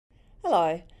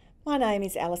Hello, my name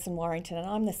is Alison Warrington and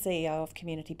I'm the CEO of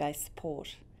Community Based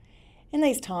Support. In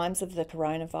these times of the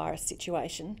coronavirus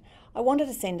situation, I wanted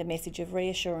to send a message of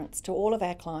reassurance to all of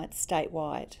our clients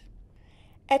statewide.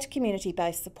 At Community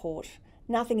Based Support,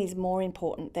 nothing is more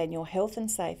important than your health and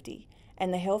safety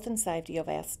and the health and safety of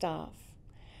our staff.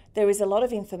 There is a lot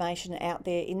of information out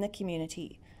there in the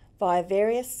community via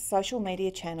various social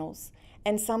media channels,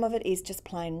 and some of it is just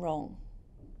plain wrong.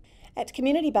 At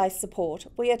Community Based Support,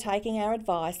 we are taking our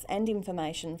advice and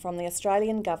information from the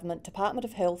Australian Government Department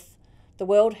of Health, the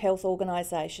World Health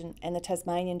Organisation and the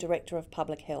Tasmanian Director of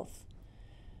Public Health.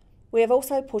 We have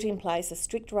also put in place a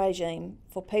strict regime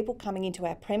for people coming into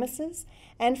our premises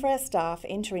and for our staff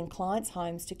entering clients'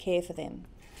 homes to care for them.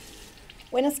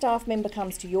 When a staff member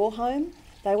comes to your home,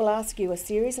 they will ask you a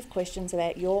series of questions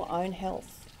about your own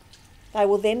health. They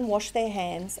will then wash their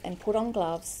hands and put on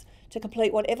gloves to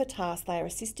complete whatever task they are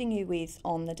assisting you with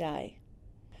on the day.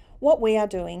 What we are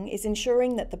doing is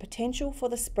ensuring that the potential for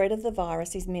the spread of the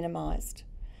virus is minimised.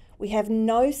 We have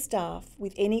no staff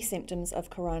with any symptoms of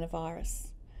coronavirus.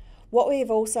 What we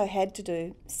have also had to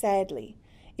do, sadly,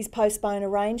 is postpone a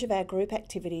range of our group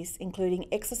activities, including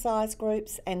exercise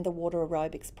groups and the water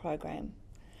aerobics program.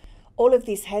 All of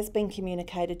this has been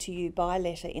communicated to you by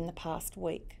letter in the past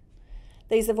week.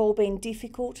 These have all been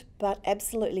difficult but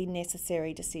absolutely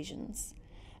necessary decisions.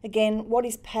 Again, what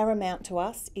is paramount to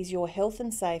us is your health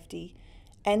and safety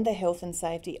and the health and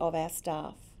safety of our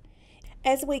staff.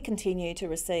 As we continue to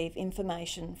receive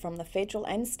information from the federal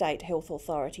and state health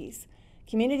authorities,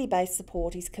 Community Based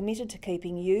Support is committed to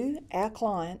keeping you, our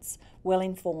clients, well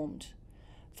informed.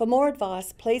 For more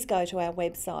advice, please go to our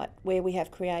website where we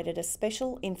have created a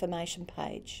special information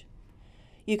page.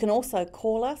 You can also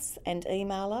call us and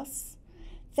email us.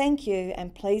 Thank you,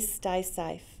 and please stay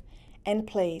safe. And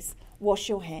please wash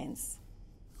your hands.